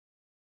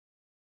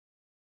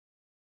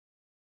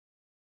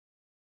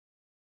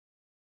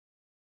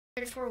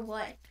For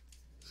what?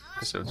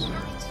 Episodes.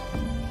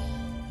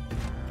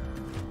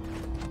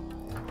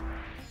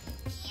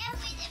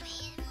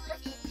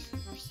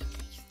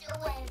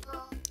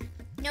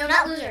 No,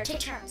 not loser. Take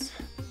turns.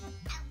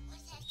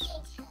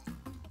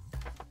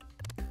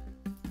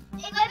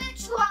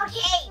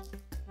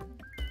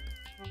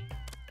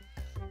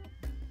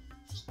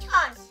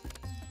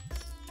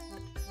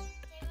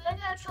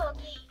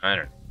 I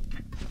don't know.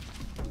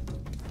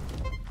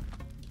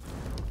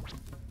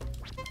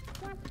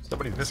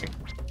 Somebody's missing.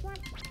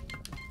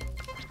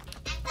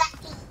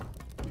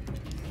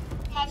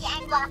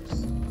 I'm lucky.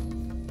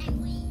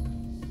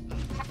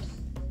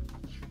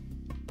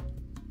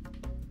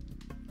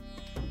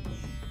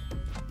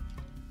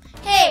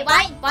 Hey,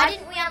 why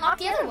didn't we unlock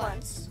the other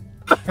ones?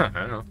 I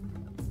don't know.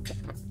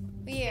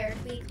 Weird.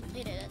 We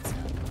completed it, so.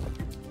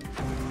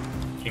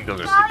 You can go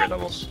to secret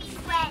levels.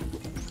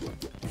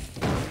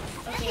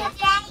 Okay.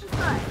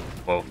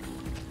 Whoa.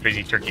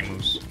 Crazy turkey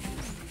moves.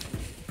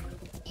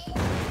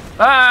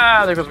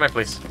 Ah, there goes my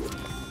place.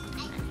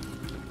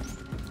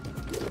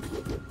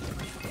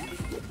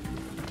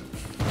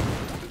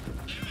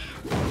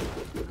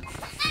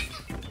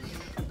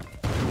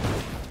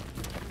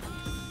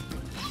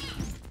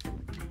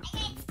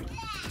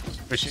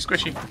 Squishy,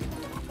 squishy.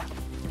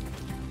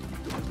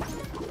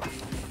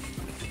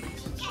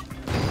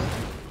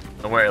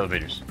 No more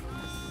elevators.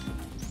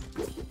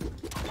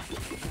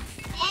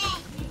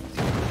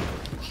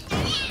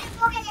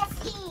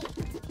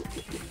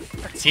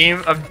 A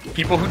team of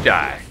people who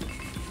die.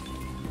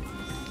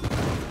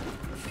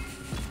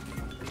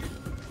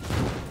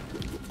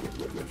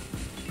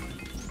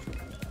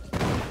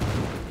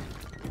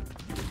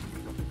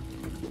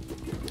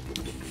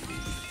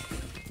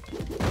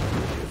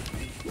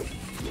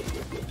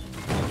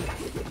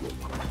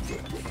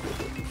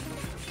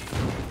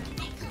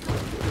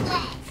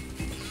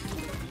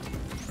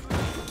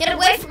 Get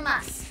away from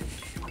us.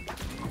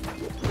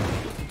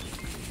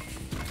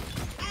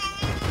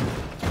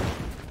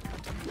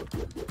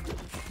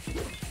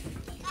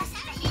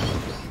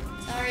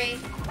 Sorry.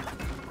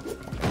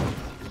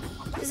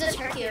 There's a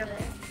turkey over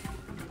there.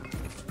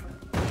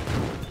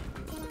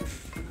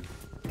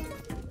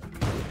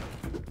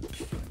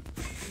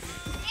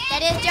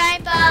 That is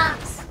giant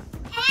bombs.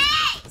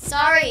 Hey!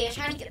 Sorry, I'm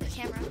trying to get the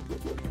camera. What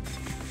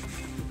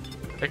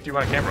the heck do you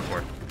want a camera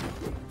for?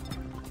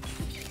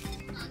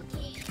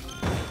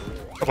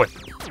 Oh boy.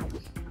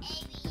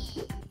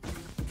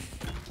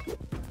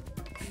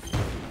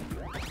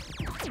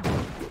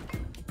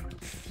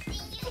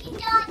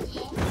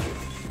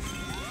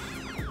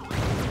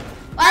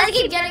 Why does it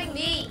keep getting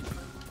me?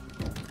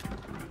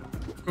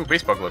 Ooh,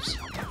 baseball gloves.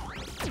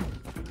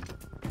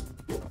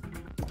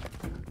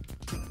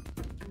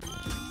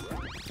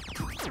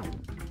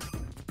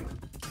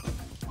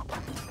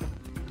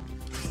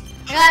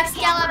 I got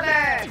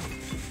Excalibur!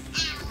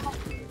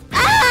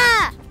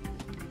 Ah!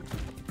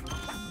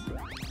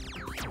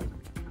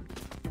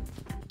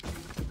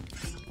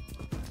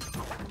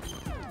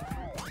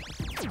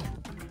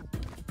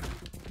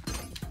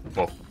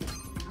 Whoa.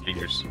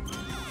 Dangerous.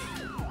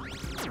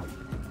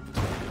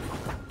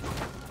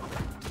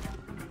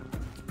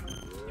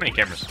 How many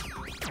cameras?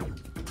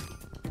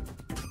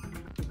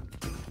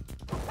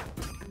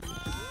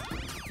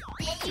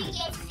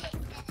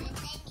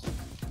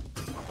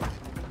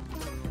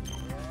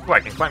 Oh, I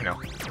can climb now.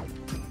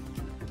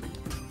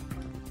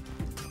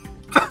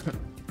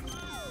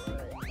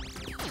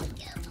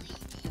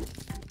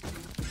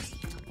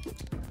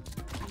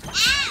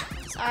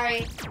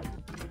 Sorry.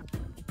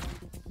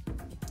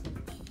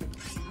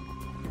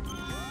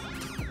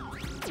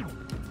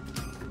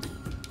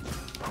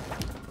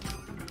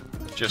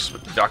 Just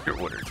what the doctor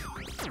ordered.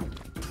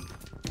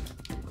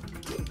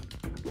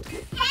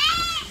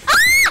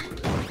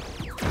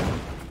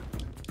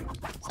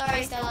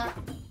 Sorry, Stella.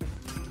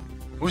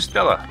 Who's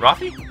Stella?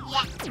 Rafi?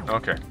 Yeah.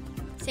 Okay.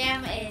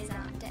 Sam is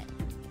dead.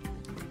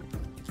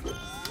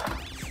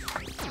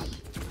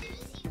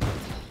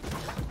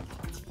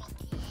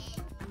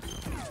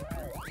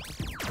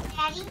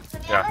 Daddy,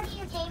 Yeah. remember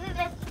your favorite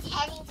was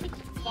pretending to be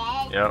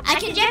dead? Yep. I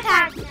can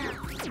jetpack now.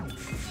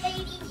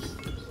 Baby, be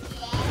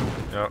dead.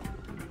 Yep.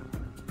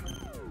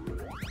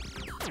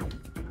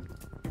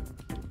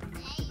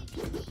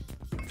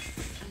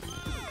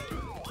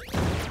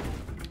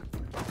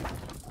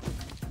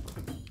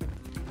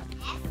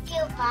 That's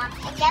skill bomb.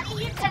 I never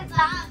used a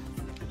bomb.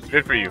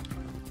 Good for you.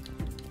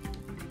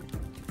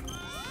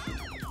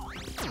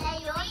 I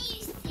only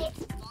use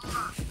 6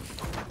 bombs.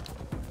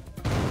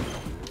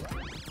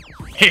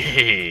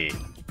 Hey.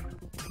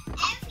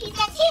 MP,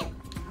 that's it.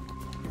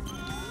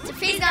 It's a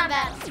freeze down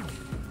battle.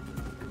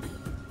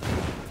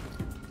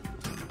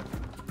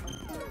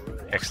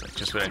 Excellent.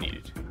 Just what I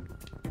needed.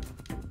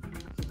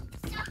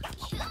 Stop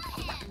killing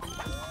him.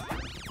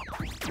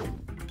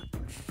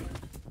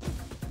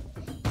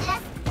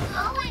 Let's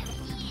go with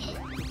you.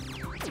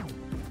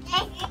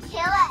 They can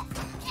kill us.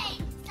 Hey,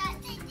 stop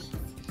saying things.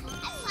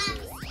 I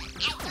promise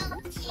you, I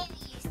don't kill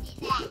you. Say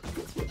that.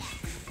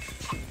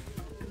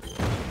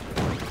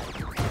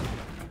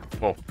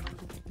 Whoa.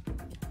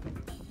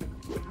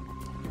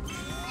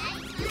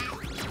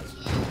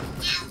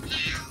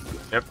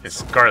 Yep, it's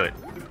Scarlet.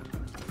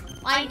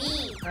 Why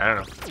me?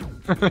 I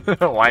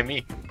don't know. Why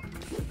me?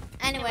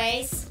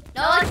 Anyways,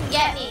 no one can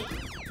get me.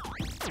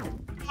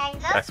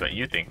 That's what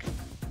you think.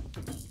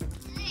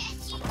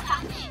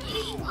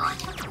 Oh,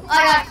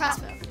 I got a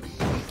crossbow.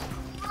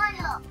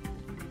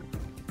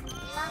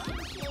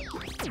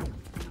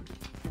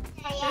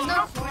 There's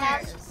no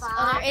corners.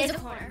 Oh, there is a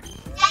corner.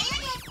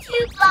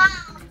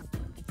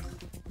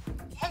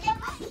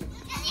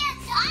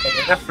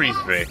 That freeze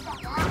ray.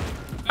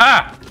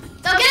 Ah!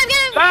 Go get him, get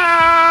him!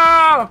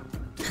 Ah!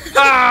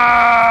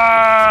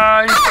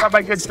 Ah! You got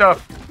my good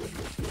stuff.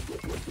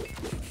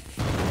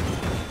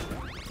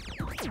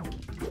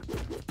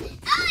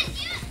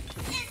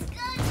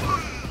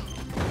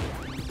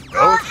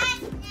 Go.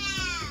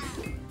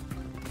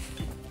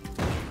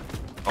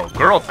 Oh,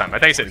 girl time. I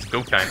thought you said it's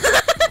go time.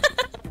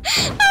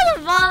 Oh,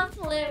 the bomb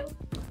flew.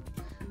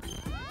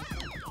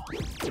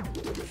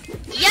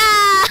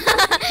 Yeah!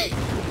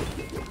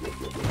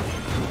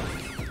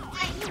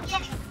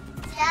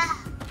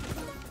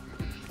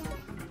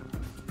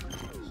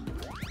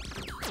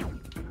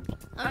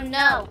 Oh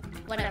no.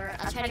 Whatever.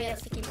 I'll try to get a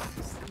sticky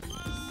box.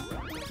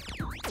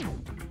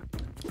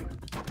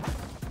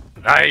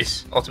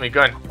 Nice. Ultimate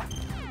gun.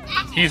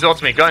 Use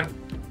ultimate gun.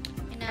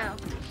 I know.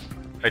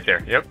 Right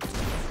there. Yep.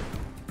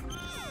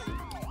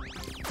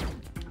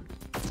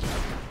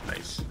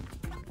 Nice.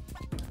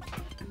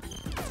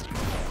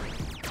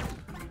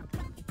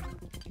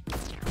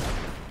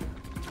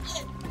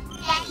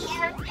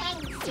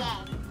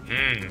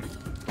 Hmm.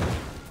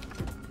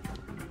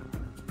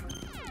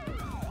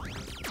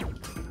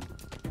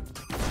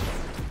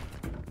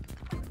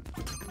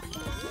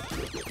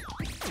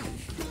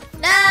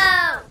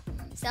 No!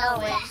 So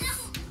wins.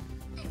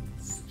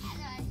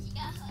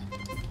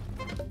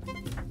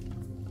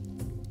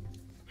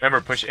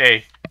 Remember, push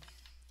A.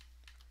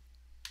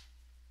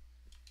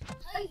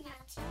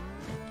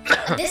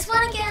 This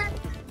one again?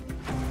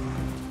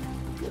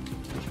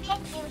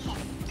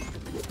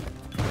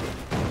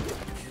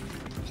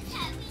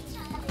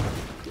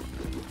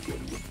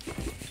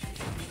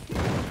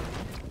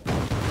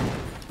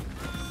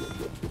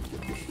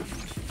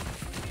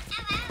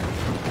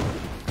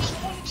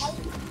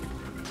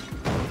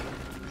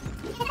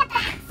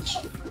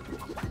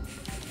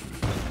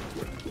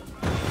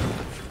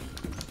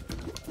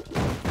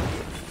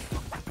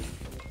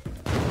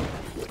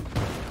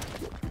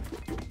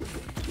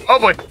 Oh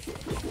boy.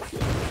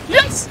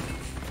 Yes!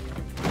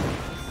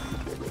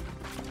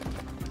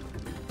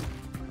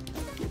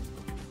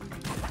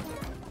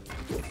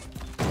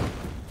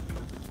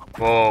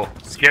 Whoa,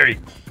 scary.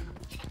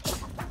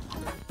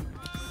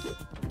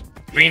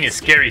 Green is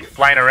scary,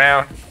 flying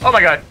around. Oh my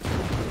god.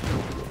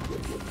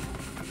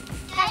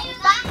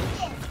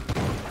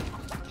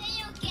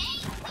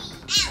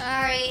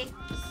 Sorry.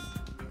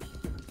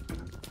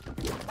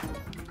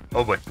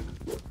 Oh boy.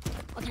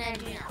 What can I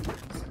do now?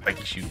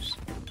 Spiky shoes.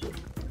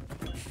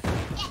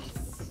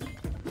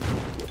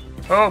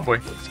 Oh boy,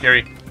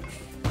 scary.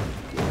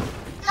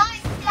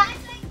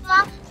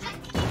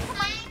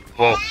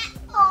 Whoa.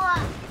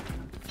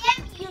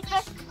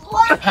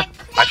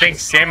 I think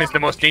Sam is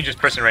the most dangerous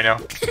person right now.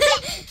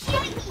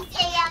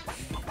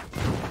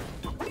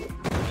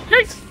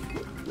 Yikes.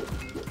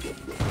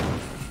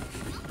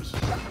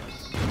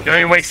 The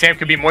only way Sam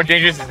could be more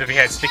dangerous is if he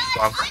had sticky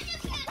bombs.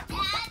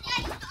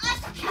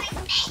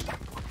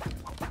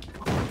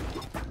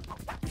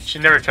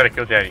 Should never try to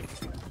kill Daddy.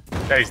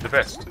 Daddy's the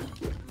best.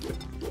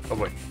 Oh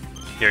boy,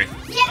 scary.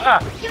 Ah!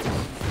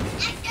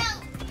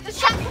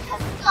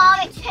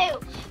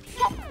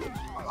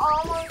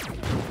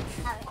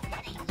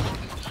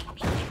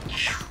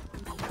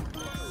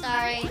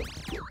 Sorry.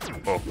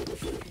 Whoa.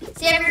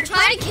 Sam, you're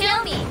trying to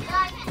kill me.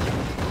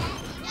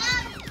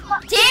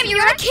 Damn, you're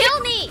gonna kill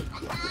me.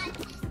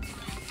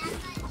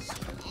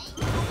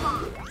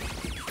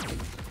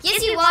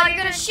 Yes, you are. You're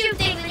gonna shoot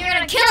things and you're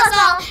gonna kill us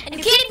all, and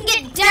you can't even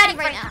get Daddy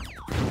right now.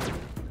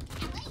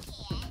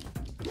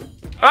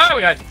 Oh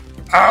my god!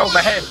 Oh,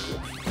 my head!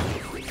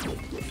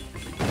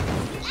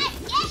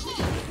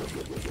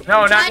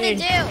 No, not me!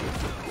 Do?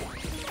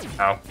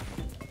 Ow.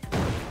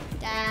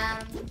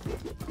 Down.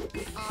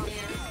 Oh,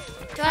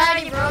 do I have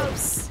any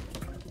ropes?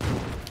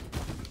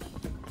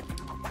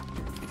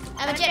 I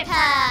have a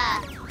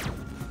jetpack.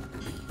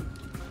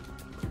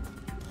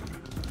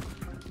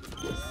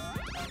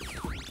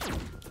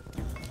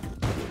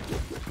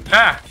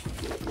 Ah!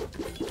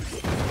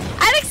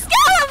 I'm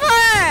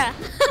Excalibur!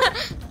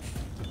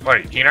 What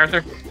are you, King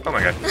Arthur? Oh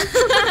my god.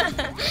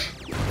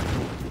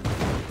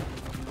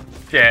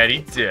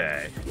 Daddy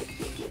died.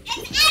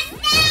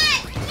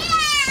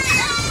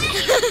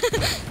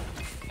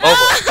 Oh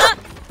boy.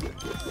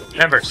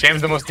 Remember,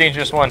 Sam's the most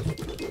dangerous one.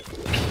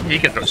 He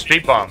can throw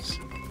straight bombs.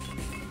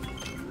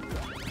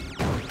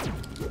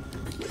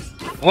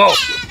 Whoa! I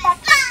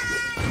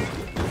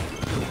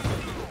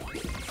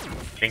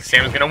think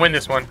Sam's gonna win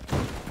this one.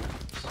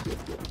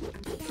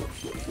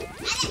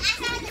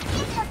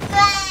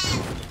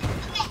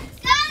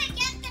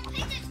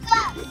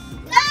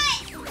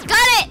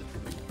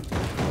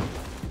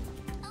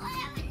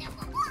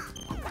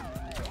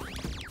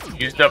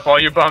 Used up all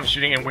your bombs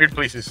shooting in weird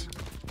places.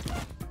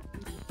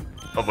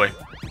 Oh boy.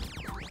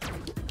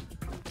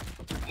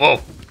 Whoa.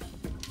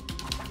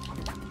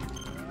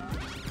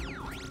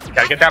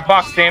 Gotta get that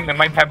box, Sam. They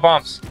might have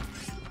bombs.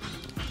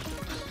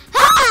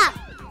 Ah!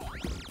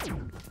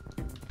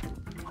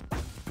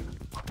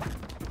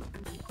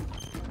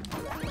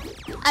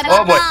 I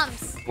Oh bought boy.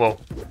 bombs. Whoa.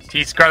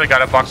 T. Scarlet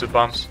got a box with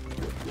bombs.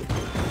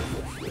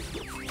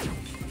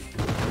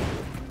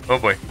 Oh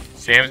boy.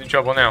 Sam's in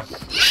trouble now.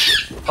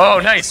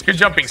 Oh, nice. Good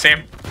jumping,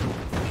 Sam.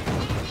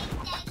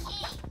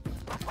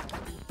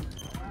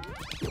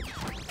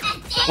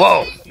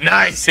 Whoa.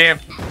 Nice, Sam.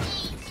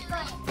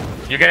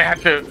 You're gonna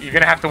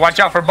have to watch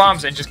out for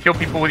bombs and just kill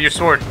people with your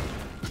sword.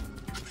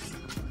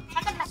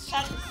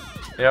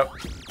 Yep.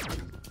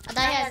 I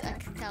thought he has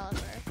Excalibur.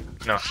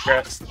 No,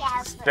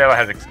 Stella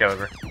has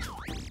Excalibur.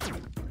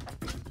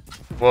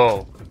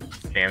 Whoa.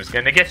 Sam's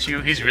gonna get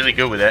you. He's really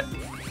good with it.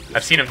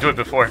 I've seen him do it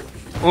before.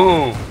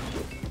 Ooh.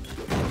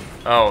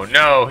 Oh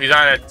no, he's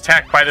on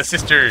attack by the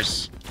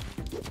sisters.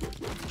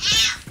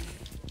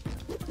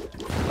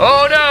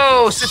 Oh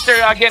no! Sister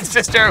against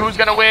sister, who's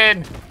gonna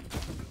win?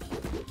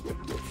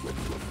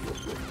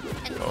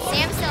 And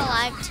Sam's still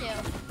alive too.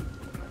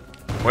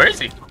 Where is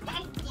he?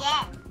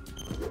 Yeah.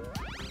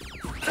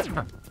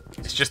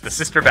 It's just the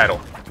sister battle.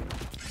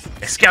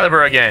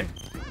 Excalibur again.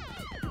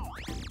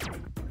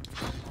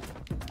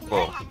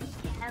 Whoa.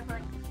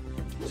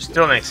 There's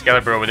still an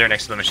Excalibur over there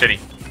next to the machete.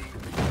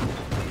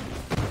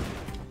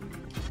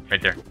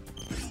 Right there.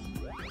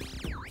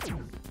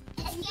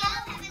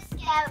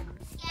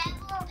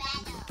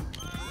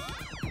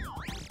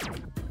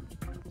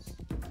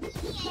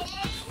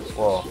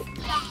 Whoa.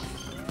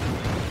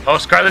 Oh,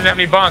 Scarlet doesn't have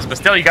any bombs, but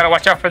still, you gotta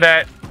watch out for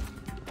that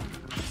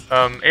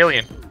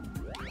alien.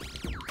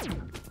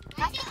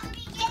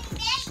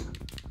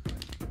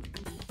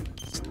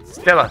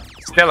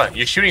 Stella,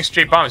 you're shooting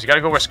straight bombs. You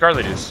gotta go where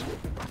Scarlet is.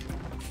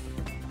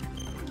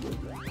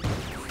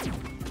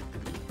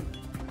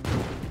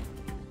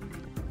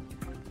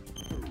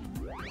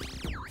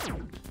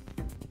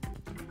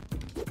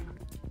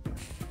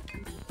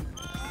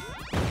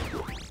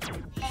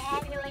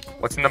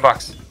 What's in the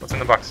box? What's in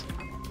the box?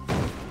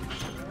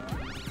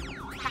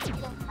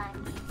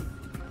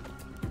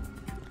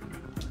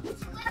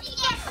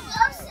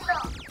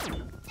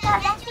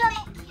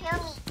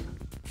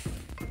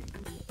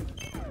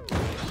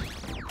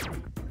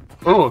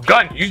 Ooh,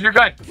 gun! Use your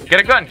gun!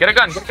 Get a gun! Get a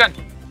gun! Get a gun!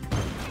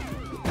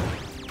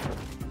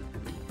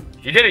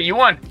 You did it! You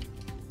won!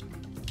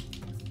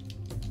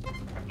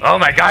 Oh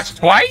my gosh!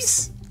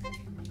 Twice?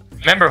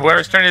 Remember,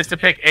 whoever's turn it is to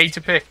pick. A to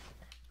pick.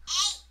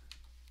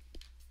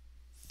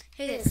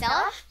 Who's it,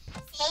 Stella?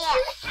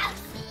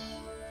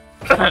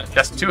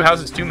 That's 2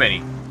 houses too many.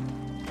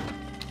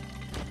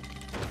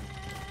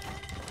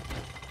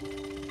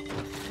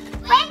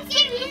 When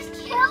did you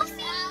kill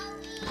me?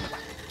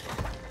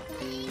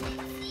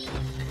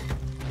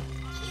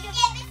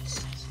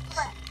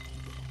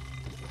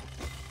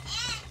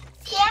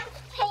 Sam,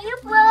 can you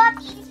blow up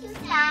these 2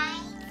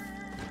 signs?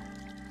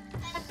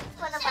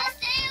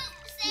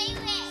 Save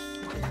it.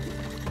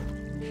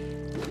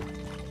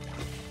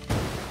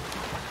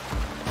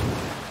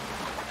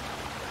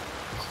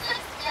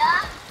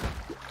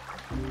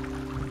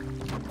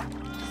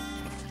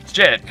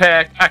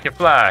 Jetpack, I can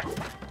fly.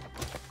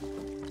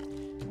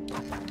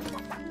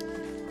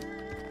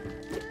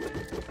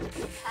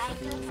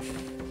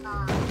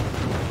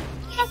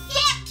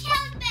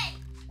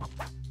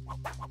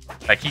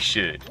 Like he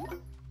should.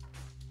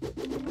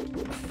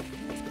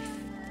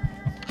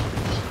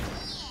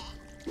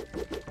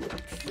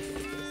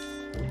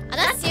 I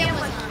thought Sam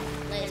was on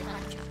Liz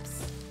on Trumps.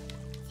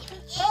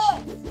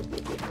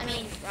 I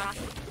mean,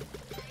 Rocky.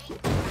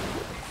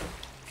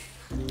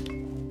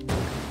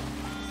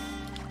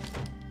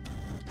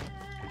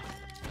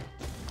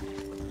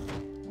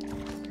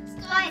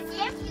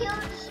 Sam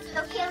killed me. So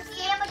kill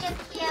Sam or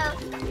just kill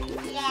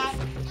Dad?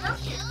 Don't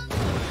kill me.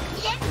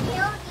 Sam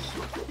killed me.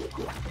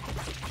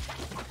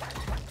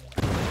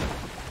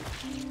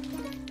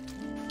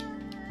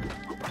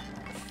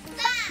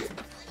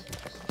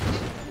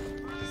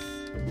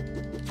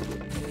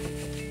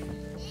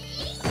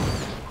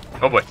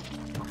 Oh boy.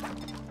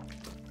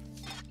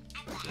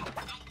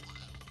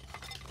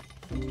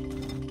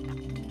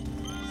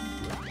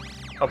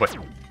 Oh boy.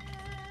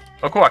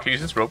 Oh cool, I can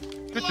use this rope.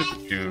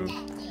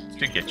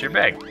 To get your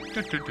bag.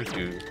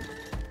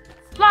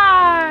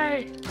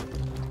 Fly!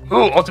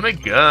 Ooh,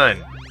 ultimate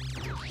gun.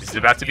 This is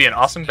about to be an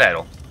awesome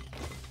battle.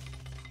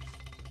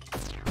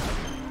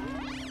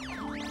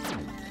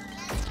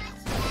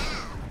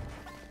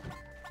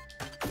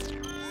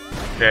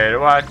 Better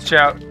watch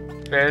out.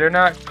 Better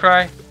not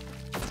cry.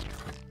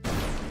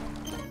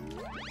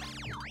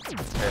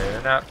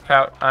 Better not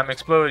pout. I'm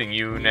exploding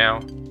you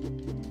now.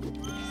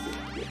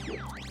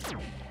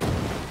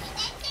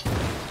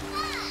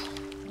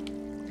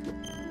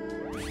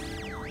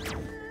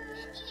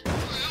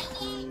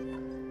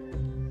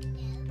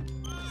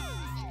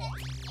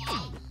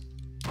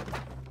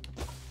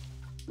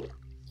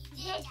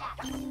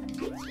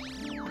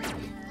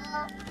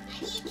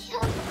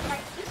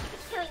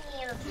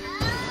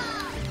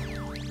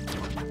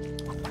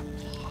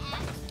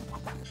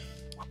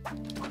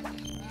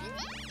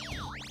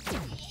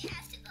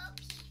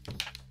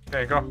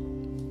 There you go.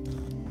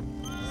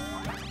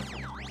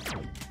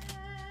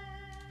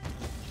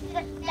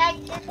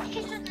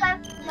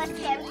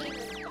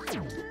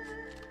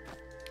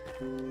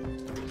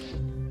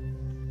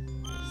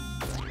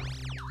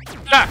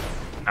 Ah!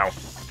 Ow.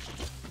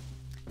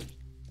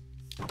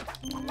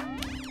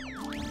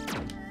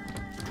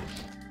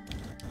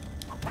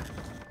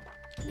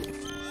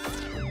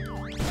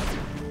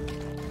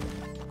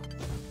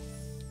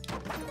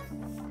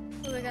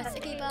 Ooh, we got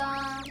sticky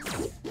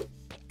bombs.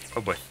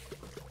 Oh boy.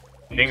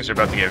 Things are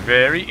about to get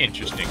very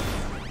interesting.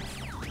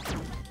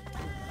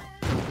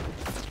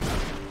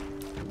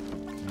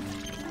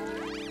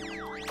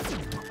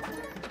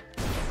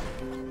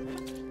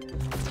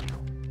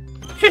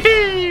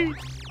 Hee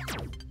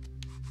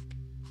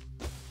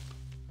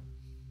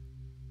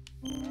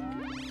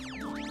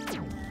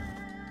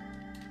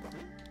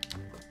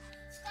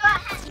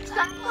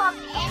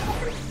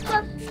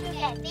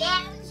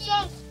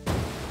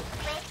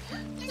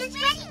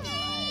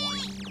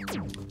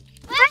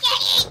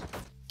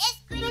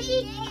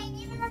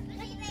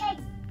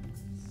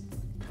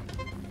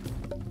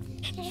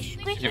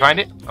Did you find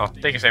it? Oh,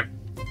 thank you, Sam.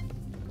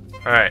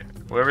 Alright,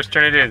 whoever's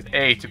turn it is,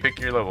 A to pick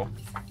your level.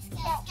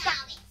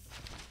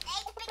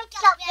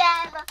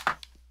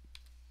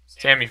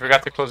 Sam, you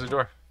forgot to close the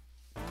door.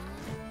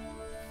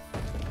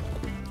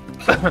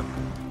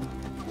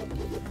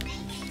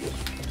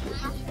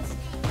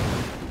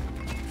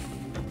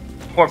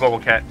 Poor Bubble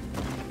Cat.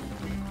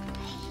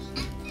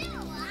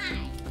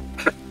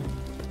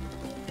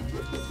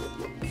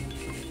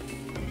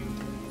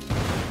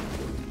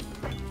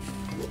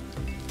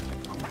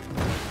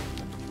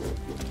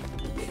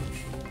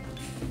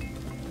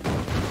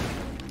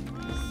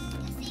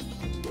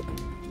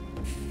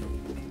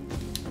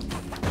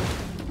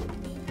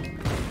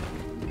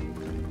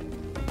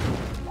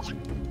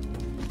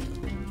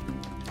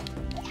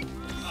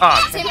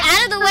 Ah, Sam,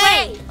 out of the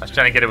way! I was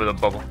trying to get it with a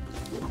bubble.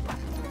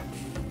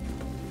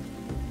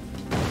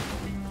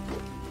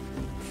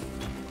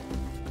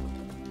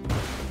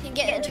 You can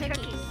get the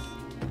turkey.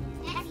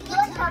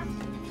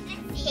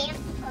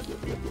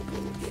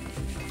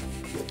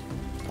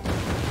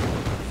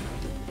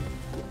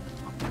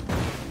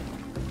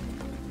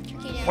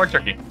 More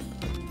turkey.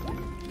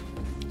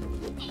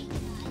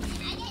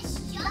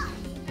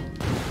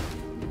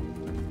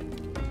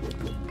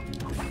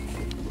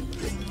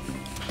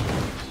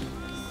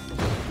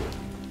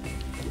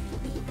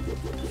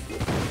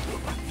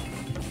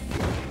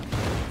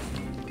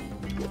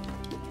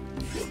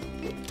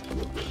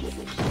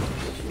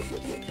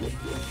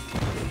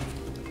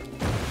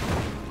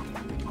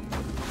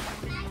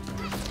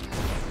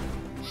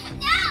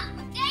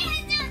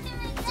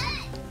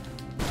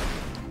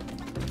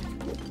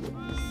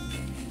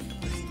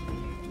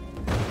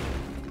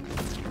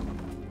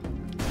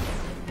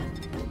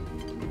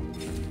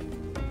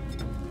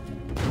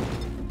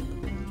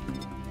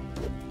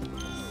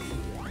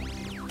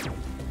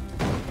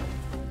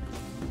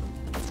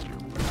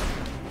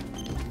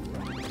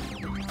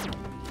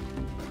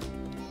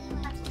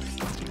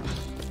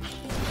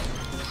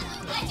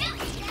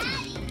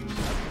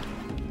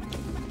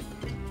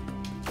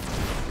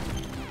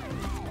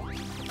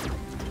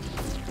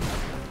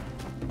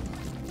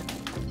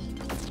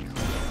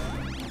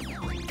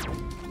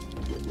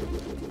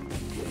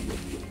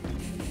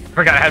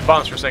 Forgot I had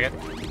bombs for a second.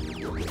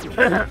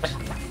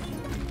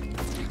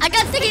 I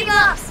got sticky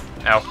bombs!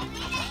 Ow.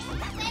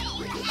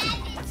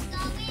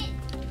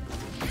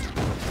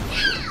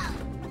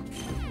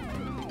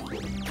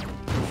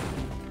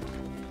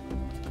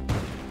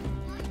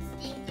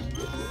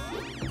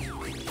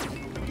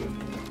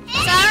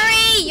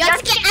 Sorry! You have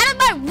to get out of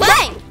my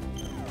way!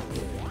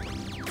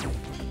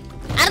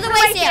 Out of the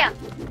way, Sam!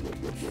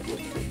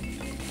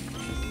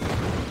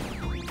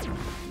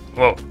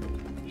 Whoa.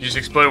 You just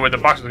exploded where the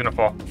box was gonna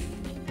fall.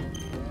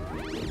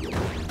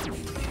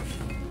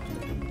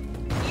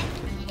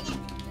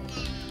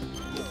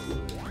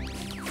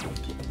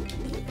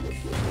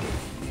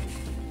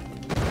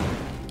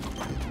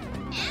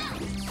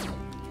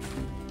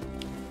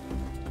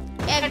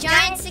 I have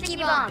giant sticky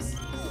bombs.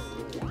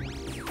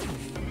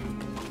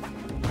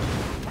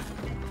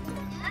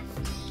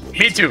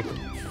 Me too.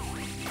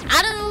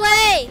 Out of the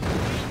way!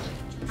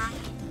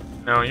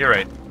 No, you're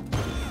right.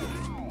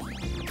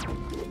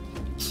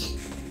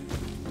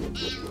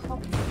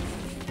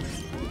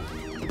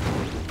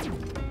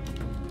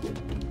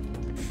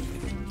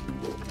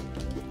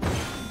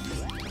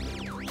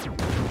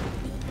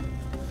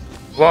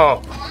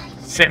 Whoa.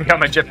 Sam got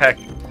my jetpack.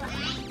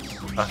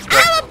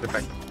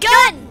 Jetpack.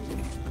 Gun!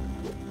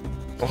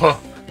 Whoa.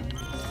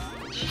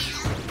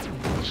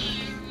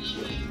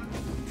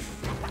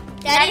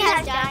 Daddy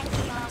has giant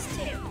sticky bombs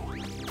too.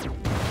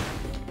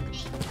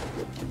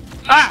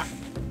 Ah!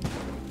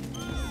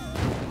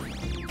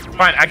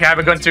 Fine, I can have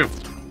a gun too.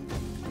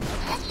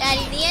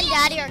 Daddy, me and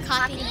Daddy are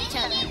copying each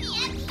other.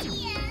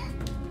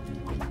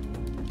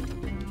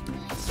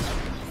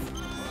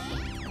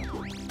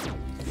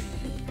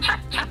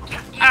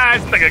 Ah, I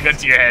stuck a gun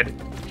to your head.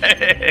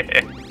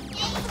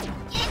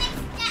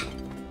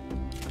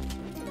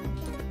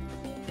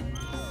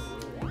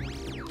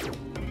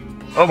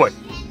 Oh boy.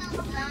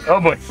 Oh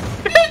boy.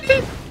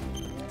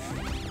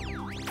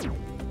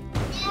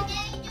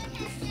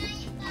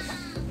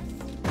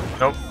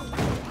 Nope.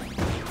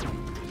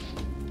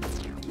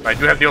 I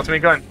do have the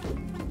ultimate gun.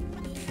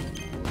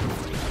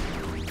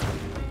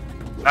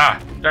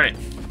 Ah, darn it.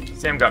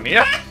 Sam got me.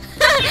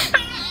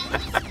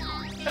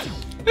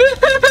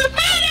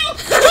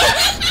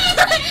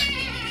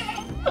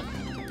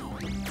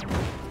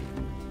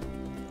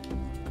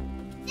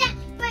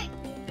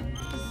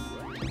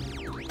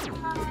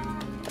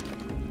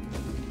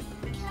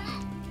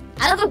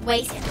 Out of the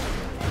way, Sam.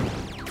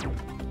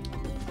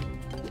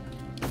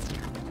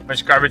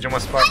 Much garbage in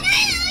one spot.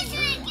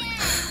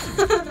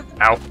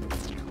 Ow.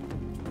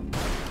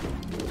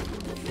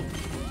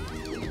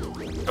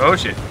 Oh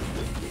shit.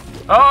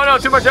 Oh no,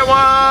 too much at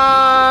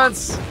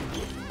once!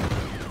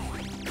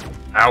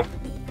 Ow.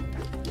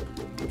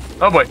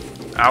 Oh boy.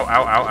 Ow,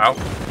 ow, ow, ow.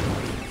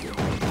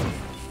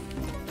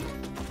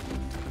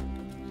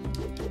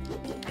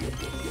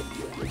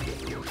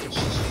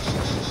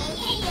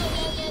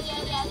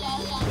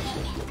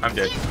 I'm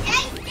dead.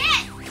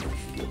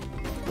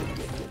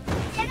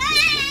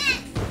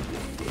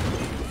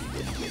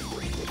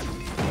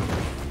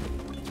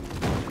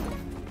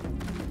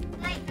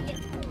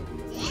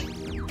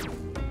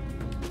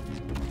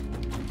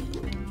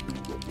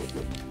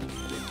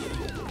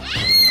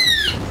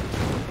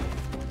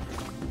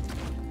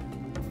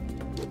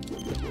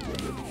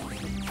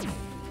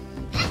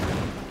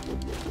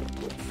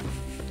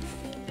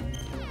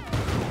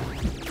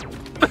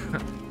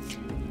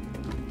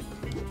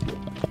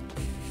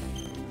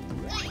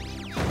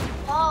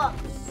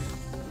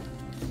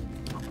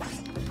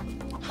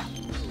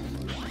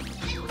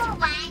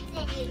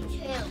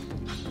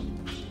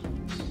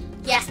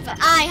 Yes, but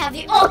I have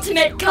the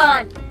ultimate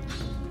gun!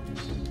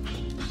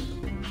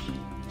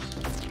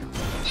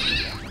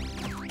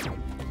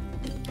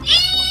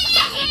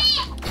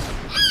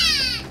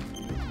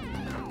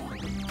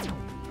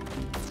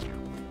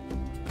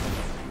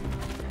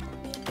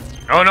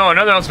 Oh no,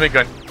 another ultimate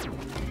gun.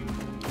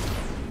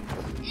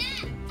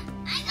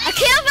 I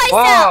killed myself!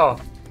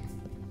 Whoa!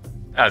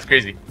 That was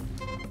crazy.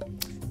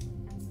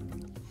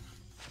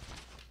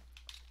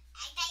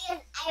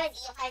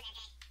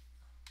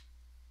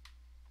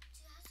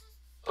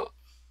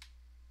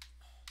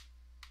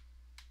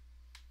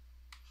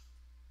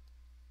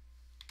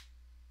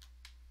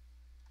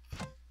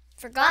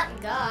 Forgotten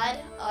God.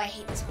 Oh, I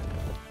hate this one.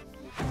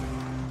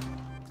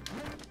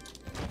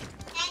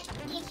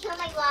 And you kill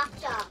my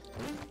lockjaw.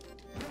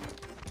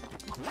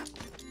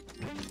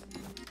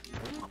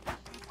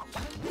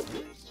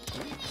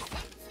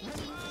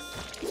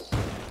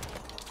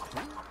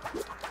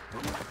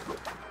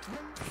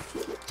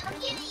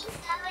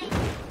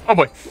 Oh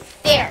boy.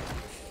 There.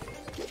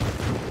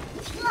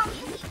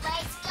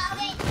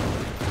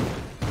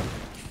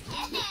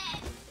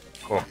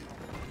 Cool.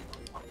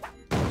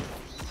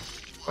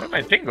 Where did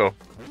my thing go?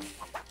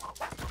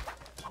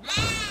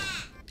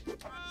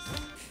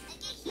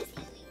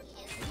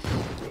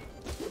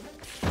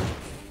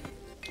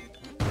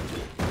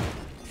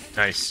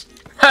 Nice.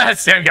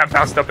 Sam got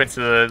bounced up into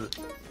the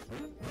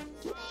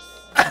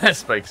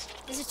spikes.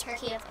 There's a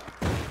turkey up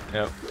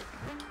Yep.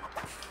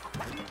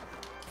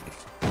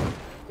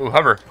 Ooh,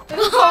 hover. there.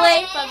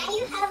 Away from me.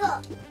 You have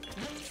a...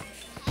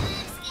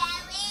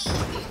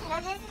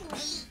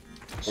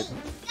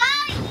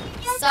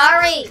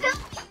 Sorry.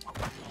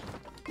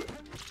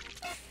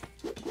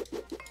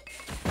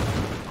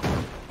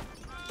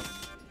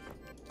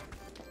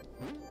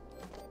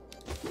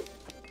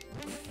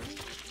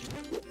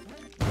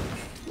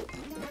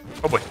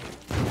 Oh boy.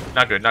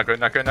 Not good, not good,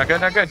 not good, not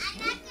good, not good.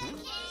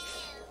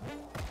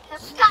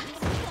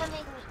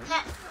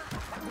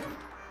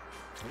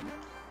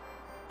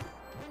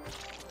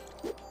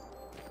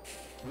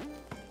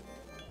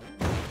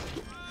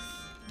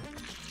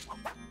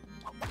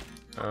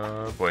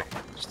 Boy.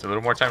 Just a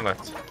little more time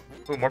left.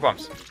 Ooh, more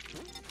bombs.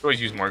 Always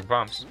use more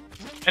bombs.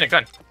 And a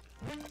gun.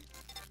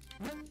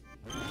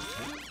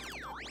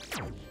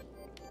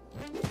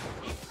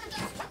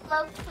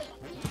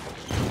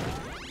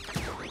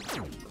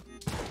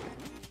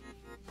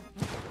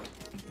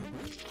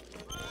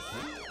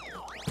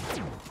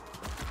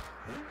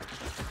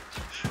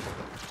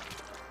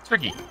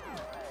 Tricky.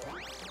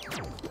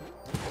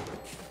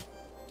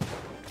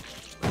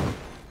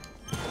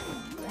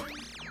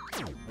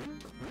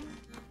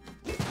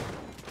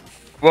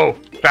 Whoa,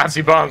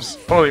 bouncy bombs.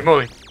 Holy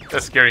moly.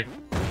 That's scary.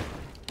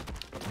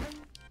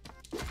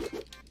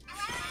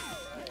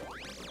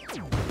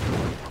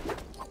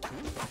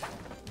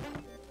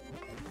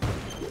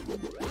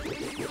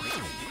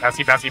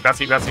 Bouncy, bouncy,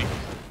 bouncy, bouncy.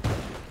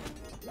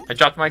 I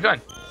dropped my gun.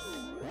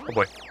 Oh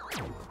boy.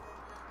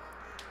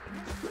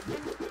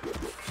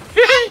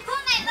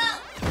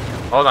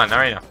 Hold on, not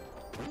right now.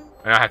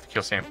 I now have to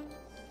kill Sam.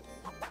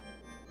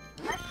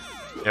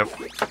 Yep.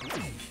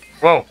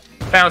 Whoa!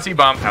 Bouncy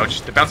bomb.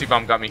 Ouch. The bouncy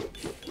bomb got me.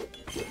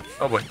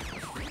 Oh boy.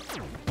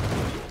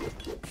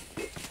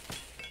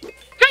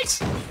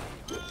 Nice!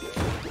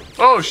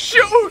 Oh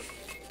shoot!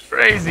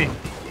 Crazy.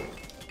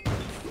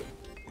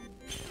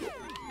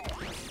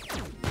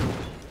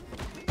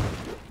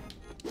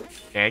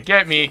 Can't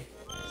get me.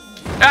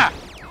 Ah!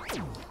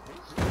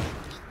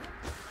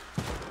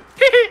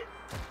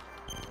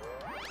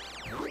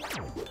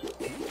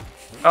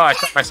 Oh, I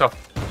shot myself.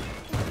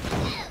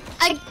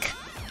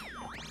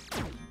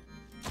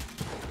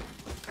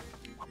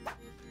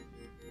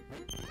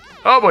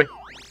 Oh boy.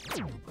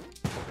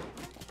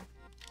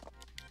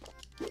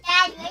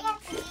 Dad, we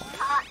have to be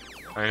caught.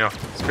 I know,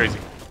 it's crazy.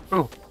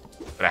 Ooh,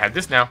 but I have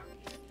this now.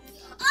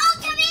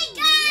 Ultimate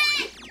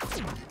gun!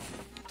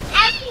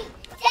 Abby,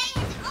 say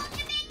it's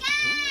ultimate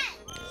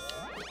gun!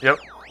 Yep.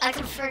 I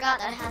forgot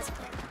that has a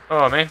thing.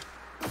 Oh man.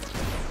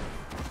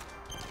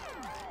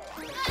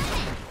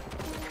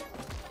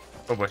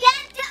 Oh boy. Get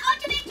the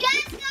ultimate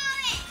gun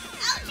going!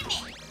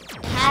 Ultimate!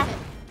 I have it.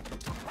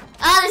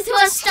 Oh, there's too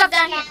much stuff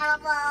down here.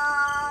 Terrible.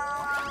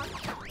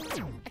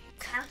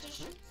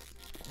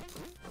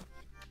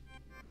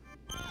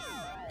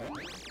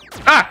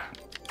 Ah!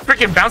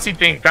 Freaking bouncy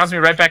thing bounced me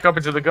right back up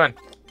into the gun. Two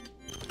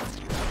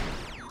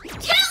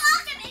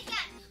ultimate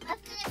guns!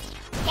 That's gonna be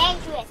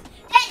dangerous.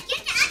 Let's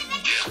get the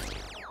ultimate gun!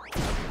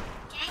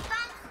 Gang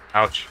bomb?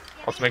 Ouch.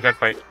 Ultimate gun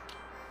fight.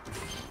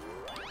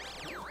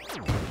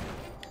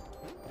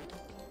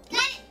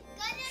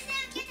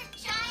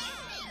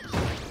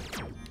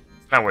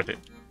 It's not worth it.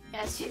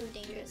 Yeah, it's too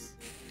dangerous.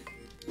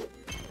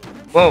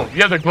 Whoa,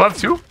 you have the glove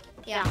too?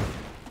 Yeah.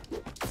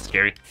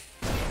 Scary.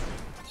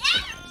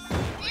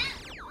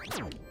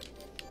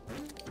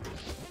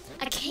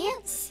 I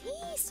can't see,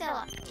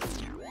 Stella.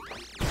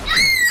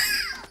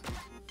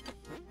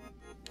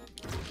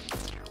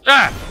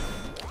 Ah!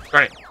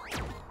 Darn it.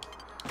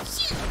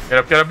 Get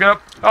up, get up, get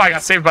up. Oh, I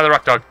got saved by the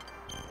rock dog.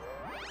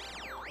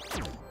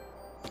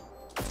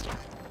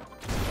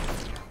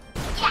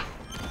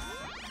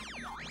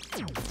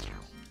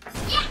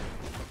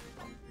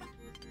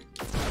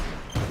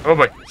 Oh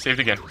boy, saved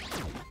again.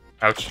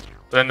 Ouch.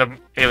 But then the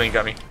alien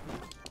got me.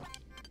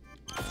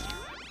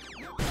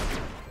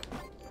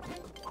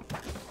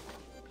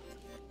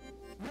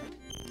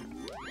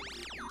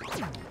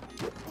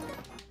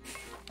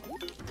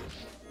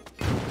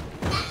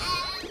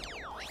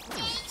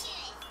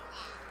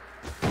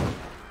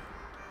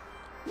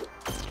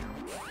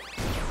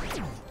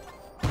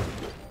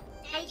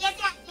 Now get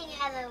that thing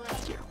out of the way.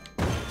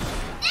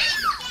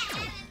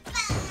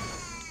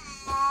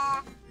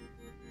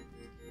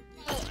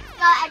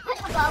 So I put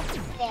a box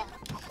there.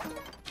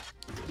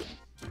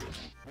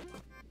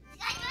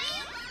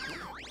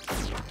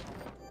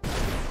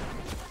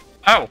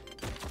 Ow!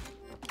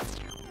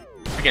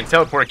 Freaking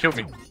teleporter killed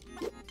me.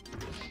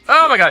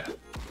 Oh my god!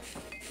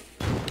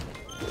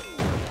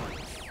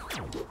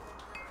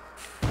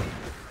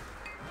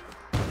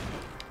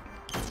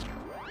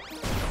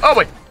 Oh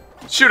boy!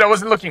 Shoot, I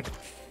wasn't looking.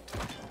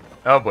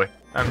 Oh boy,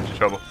 I'm in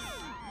trouble.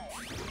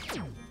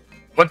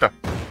 What the?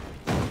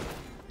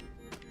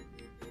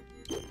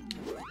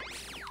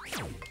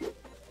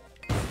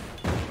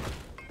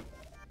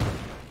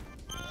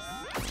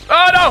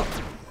 Oh no!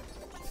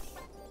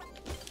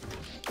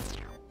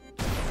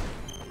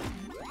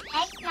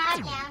 It's not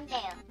down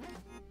there.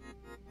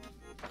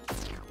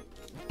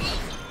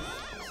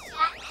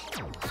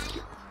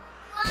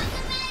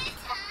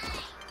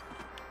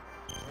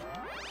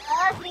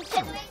 Oh, we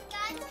took my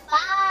gun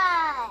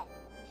spot.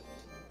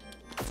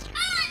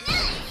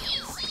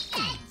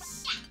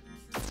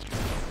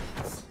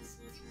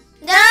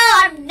 No,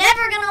 I'm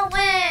never gonna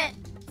win.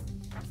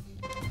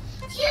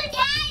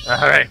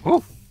 Alright,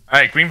 whoo!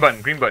 Alright, green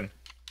button, green button.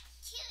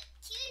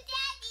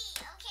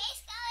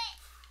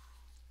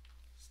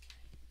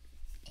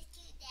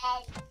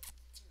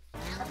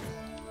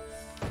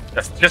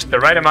 That's just the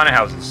right amount of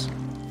houses.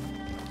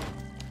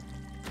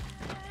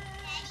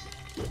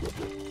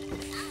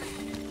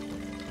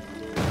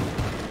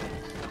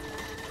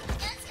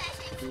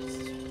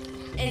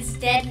 It's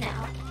dead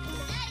now.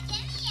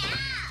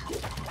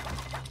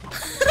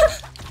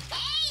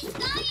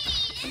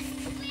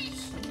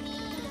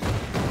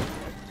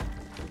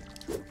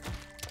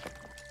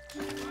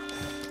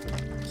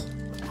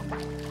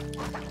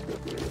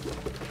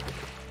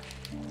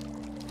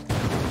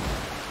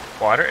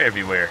 Water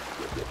everywhere.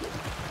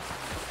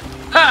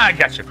 Ha! I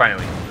gotcha,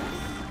 finally.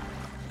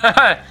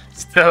 Haha!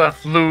 Stella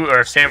flew,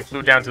 or Sam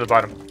flew down to the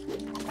bottom.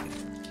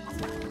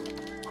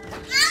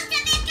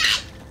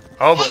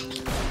 Oh, but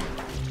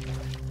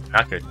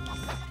not good.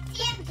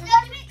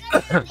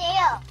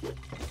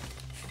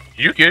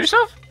 You kill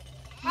yourself?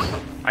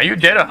 Are you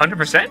dead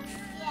 100%?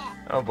 Yeah.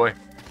 Oh boy.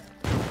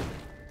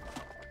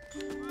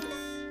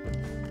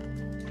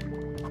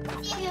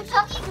 See, you're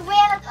talking to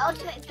where the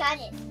ultimate gun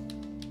is.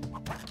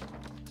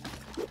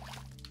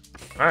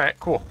 Alright,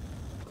 cool.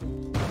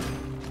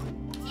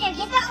 Sam,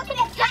 get the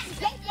ultimate gun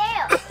right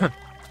there.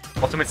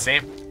 Ultimate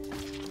Sam.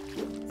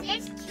 Sam,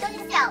 kill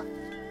yourself.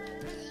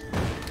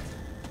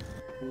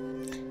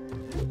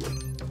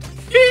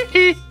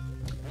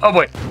 Oh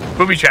boy,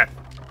 booby trap.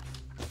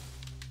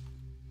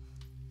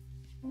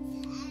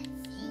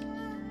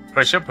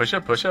 Push up, push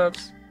up, push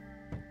ups.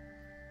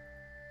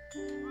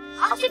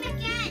 Ultimate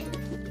gun.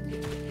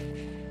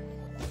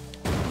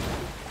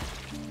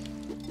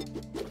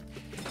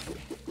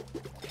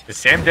 Is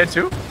Sam dead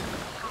too?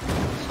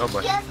 Oh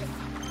boy. Yes.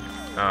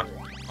 Oh,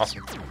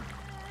 awesome.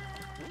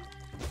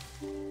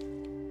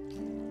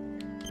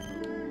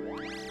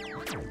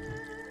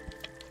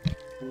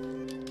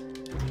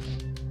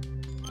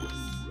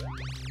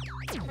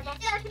 But that's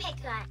the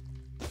ultimate gun.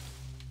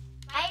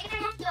 Why are you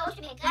gonna have the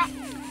ultimate gun?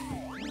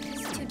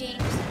 It's too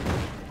dangerous.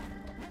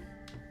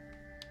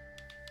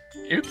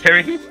 You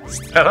carry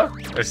Stella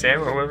or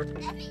Sam or whoever?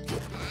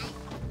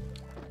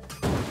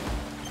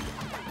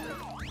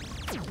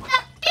 The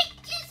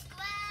picture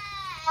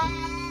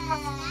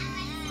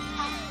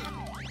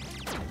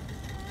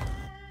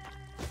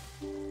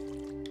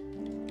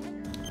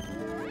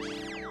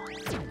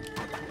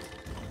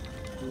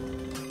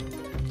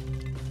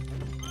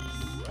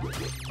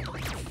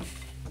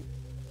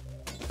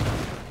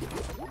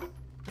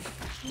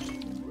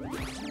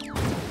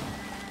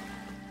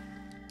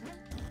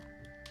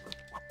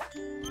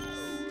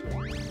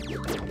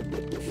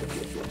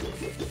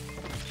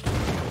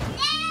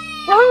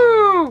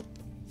Woo!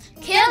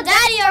 Kill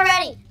Daddy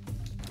already!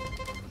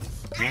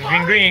 Green,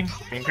 green, green.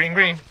 Green, green,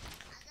 green.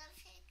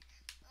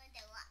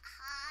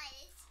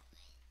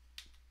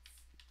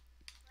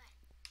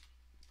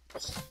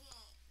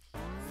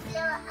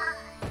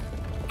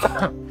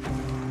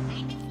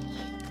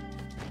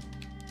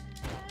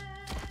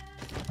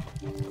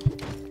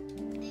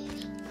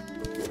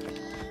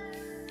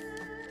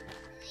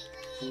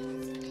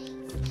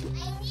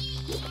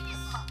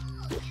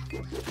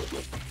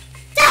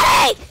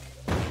 Daddy!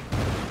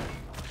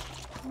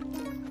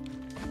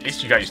 At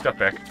least you got your stuff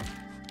back.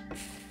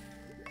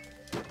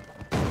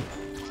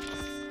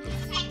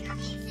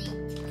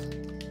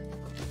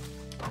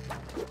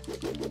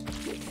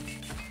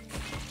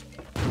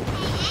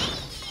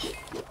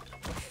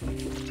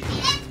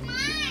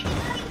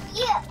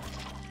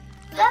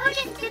 Whoever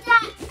just did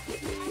that.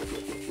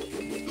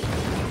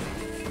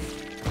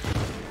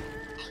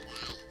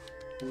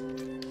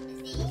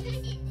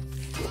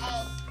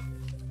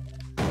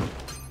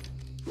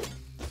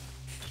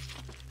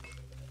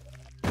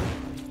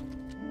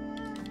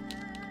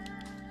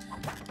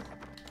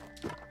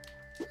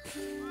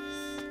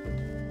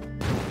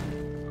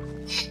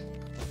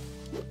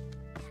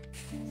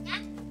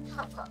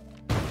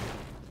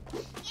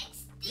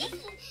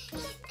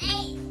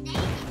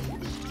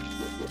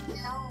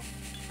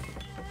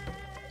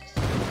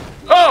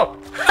 Oh!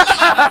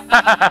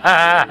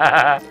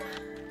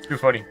 Too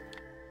funny.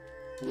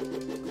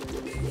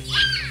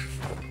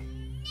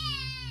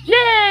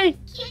 Yay!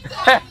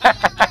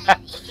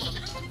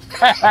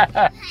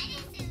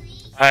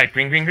 Alright,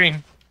 green, green,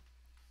 green.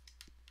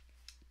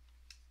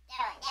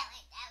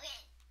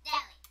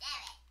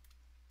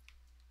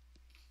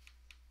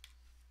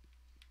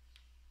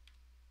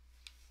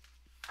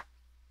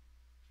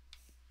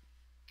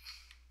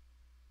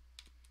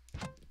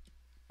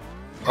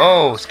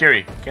 Oh,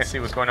 scary. Can't see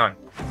what's going on.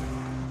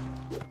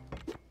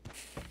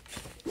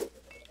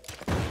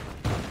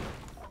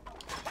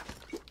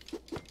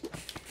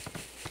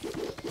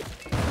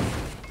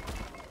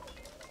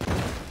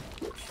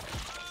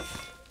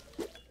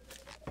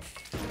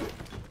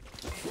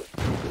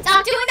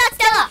 Stop doing that,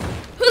 Stella!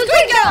 Who's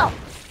Green Girl?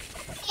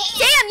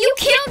 Damn, you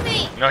killed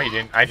me! No, he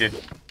didn't. I did.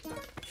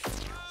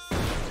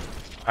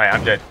 Alright,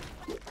 I'm dead.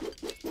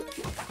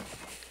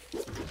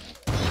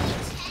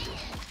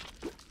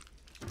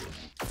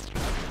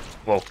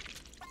 Whoa.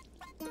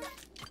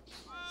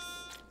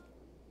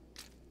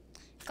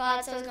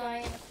 God, so I was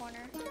going in the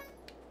corner.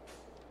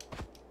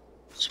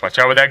 Just watch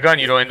out with that gun.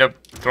 You don't end up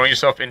throwing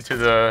yourself into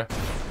the...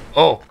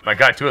 Oh, my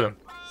God, two of them.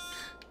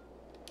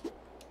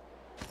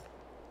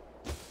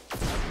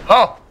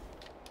 Oh!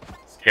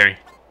 Scary.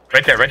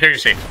 Right there, you're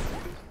safe.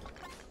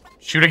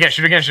 Shoot again,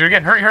 shoot again, shoot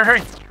again. Hurry, hurry,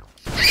 hurry.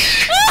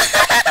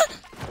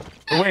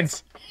 Who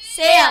wins?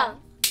 Sam!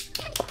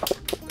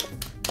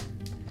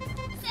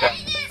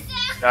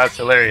 That's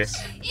hilarious.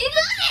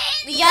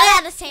 We got it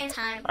at the same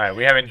time. Alright,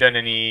 we haven't done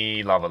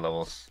any lava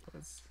levels.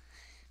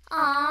 Aww.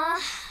 I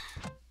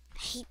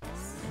hate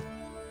this.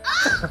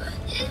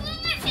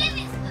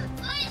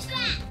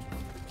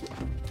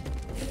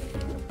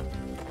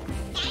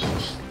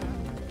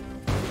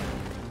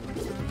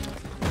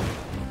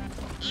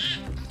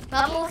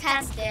 Bubble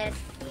Cat's dead.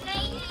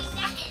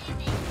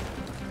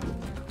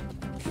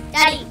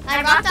 Daddy,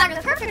 my rock dog is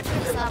perfect for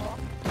this level.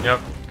 Yep.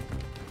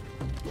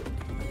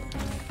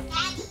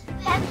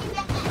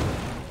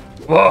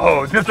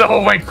 Whoa, this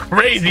level went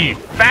crazy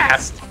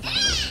fast.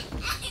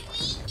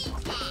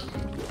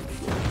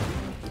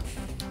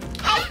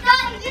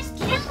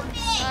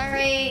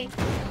 Sorry.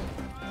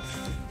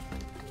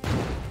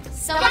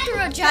 Someone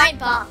threw a giant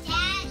bomb.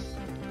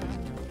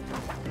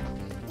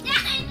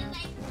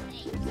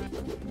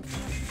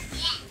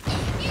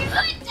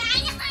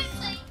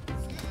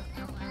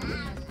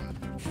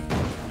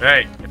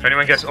 Right, if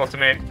anyone gets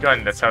ultimate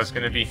gun, that's how it's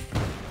gonna be.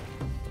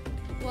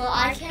 Well,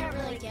 I can't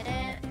really get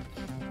it.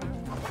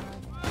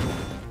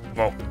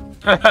 Whoa.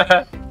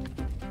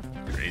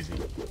 Crazy.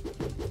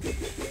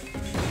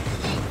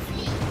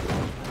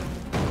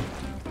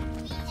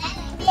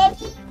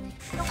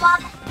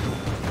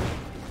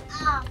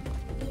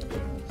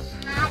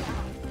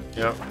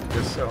 Yep,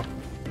 guess so.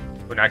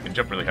 But now I can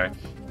jump really high.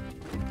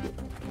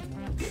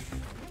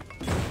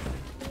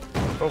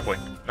 Oh boy,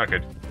 not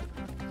good.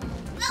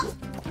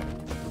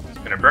 It's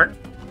gonna burn?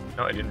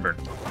 No, it didn't burn.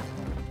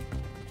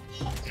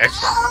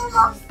 Excellent.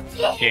 Almost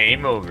did.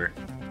 Game over.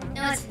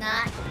 No, it's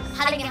not.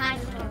 Hiding behind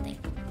this little thing.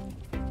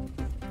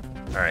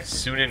 Alright,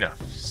 soon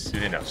enough.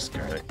 Soon enough,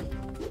 Scarlet.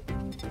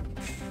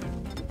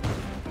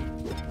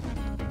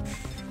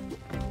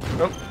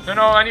 Oh,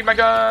 no, I need my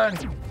gun!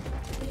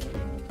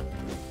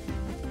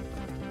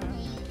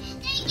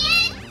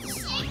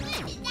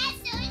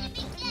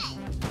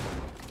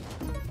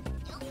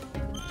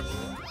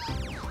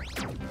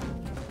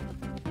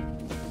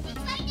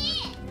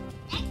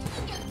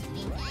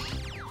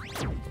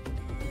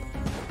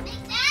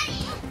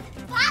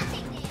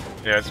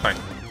 Yeah, it's fine.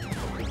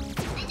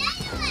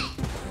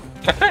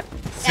 As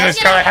soon as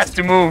Scarlet has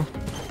to move,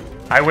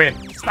 I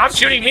win. Stop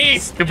shooting me,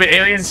 stupid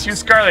aliens! Shoot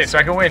Scarlet so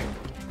I can win.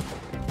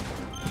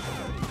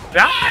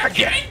 Ah,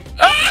 get it!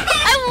 Ah!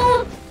 I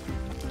won't.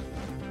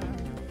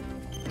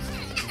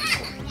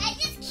 I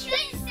just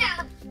killed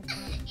some.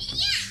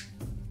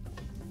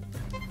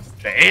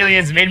 The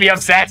aliens made me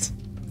upset.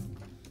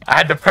 I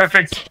had the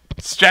perfect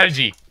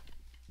strategy.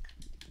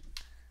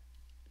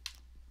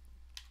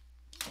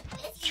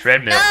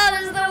 Treadmill. No,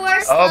 this is the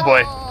worst. Oh,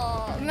 boy.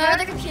 level. Remember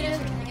the computers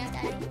were killing us,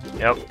 Daddy?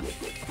 Yep.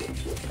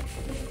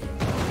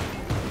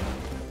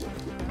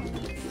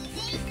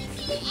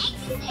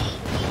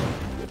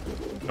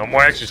 No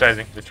more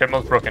exercising. The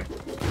treadmill's broken.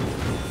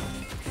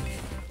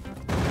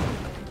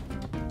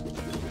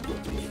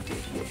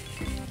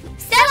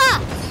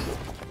 Stella!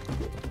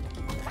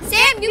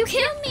 Sam, you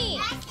killed me!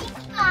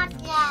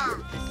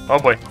 Oh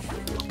boy.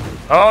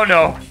 Oh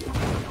no.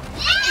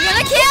 You're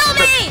gonna kill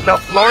me! The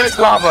floor is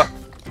lava.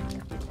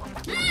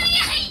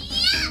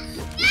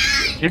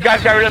 You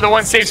guys got rid of the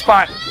one safe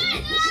spot.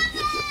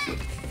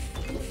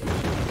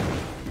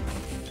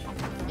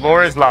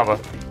 Floor is lava.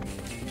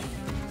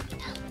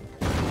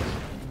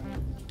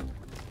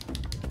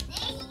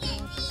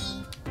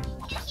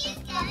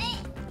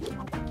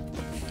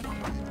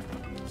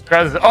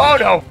 Oh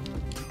no!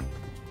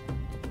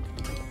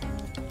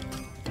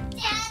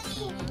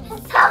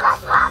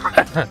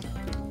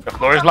 The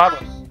floor is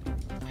lava.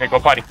 Okay, go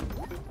potty.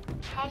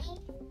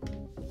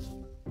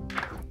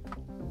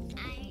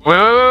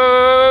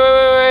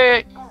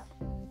 Wait.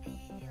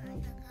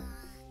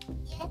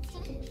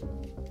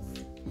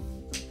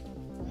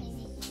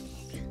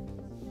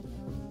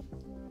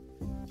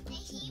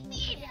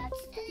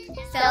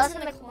 Stella's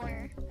in the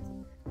corner.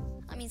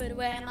 Let me put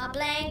away my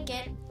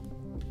blanket.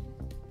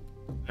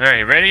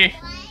 Alright, ready?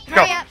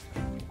 Go. Hurry up.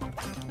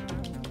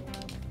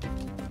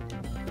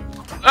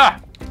 Ah!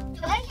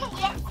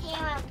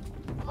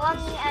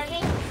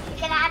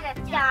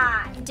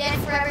 Dead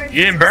forever.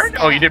 You didn't burn?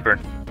 Oh, you did burn.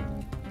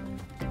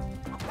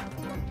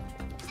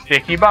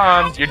 Sticky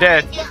bombs, you're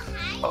dead.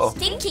 Uh-oh.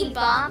 Stinky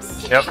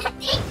bombs. Yep.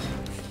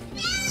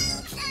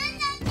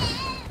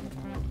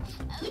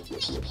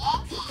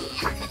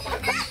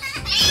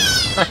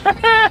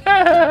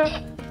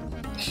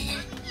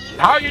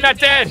 How are you not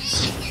dead?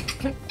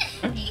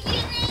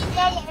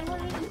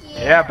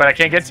 Yeah, but I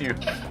can't get to you.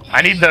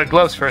 I need the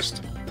gloves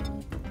first.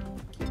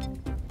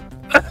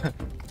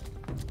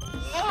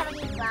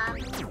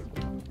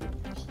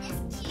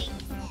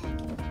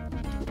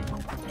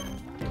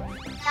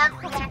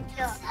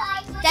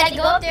 Daddy,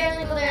 go up there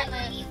and go there and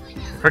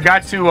live.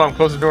 Forgot to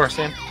close the door,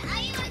 Sam.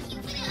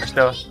 Or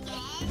Stella.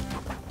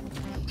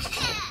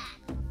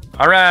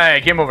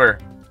 Alright, game over.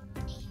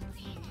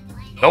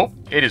 Nope,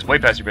 it is way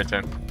past your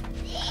bedtime.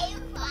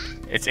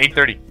 It's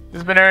 8:30. This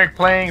has been Eric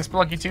playing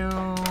Spelunky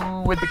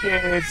 2 with the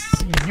kids.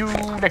 See you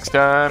next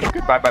time.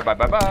 Goodbye, bye, bye,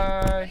 bye,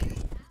 bye.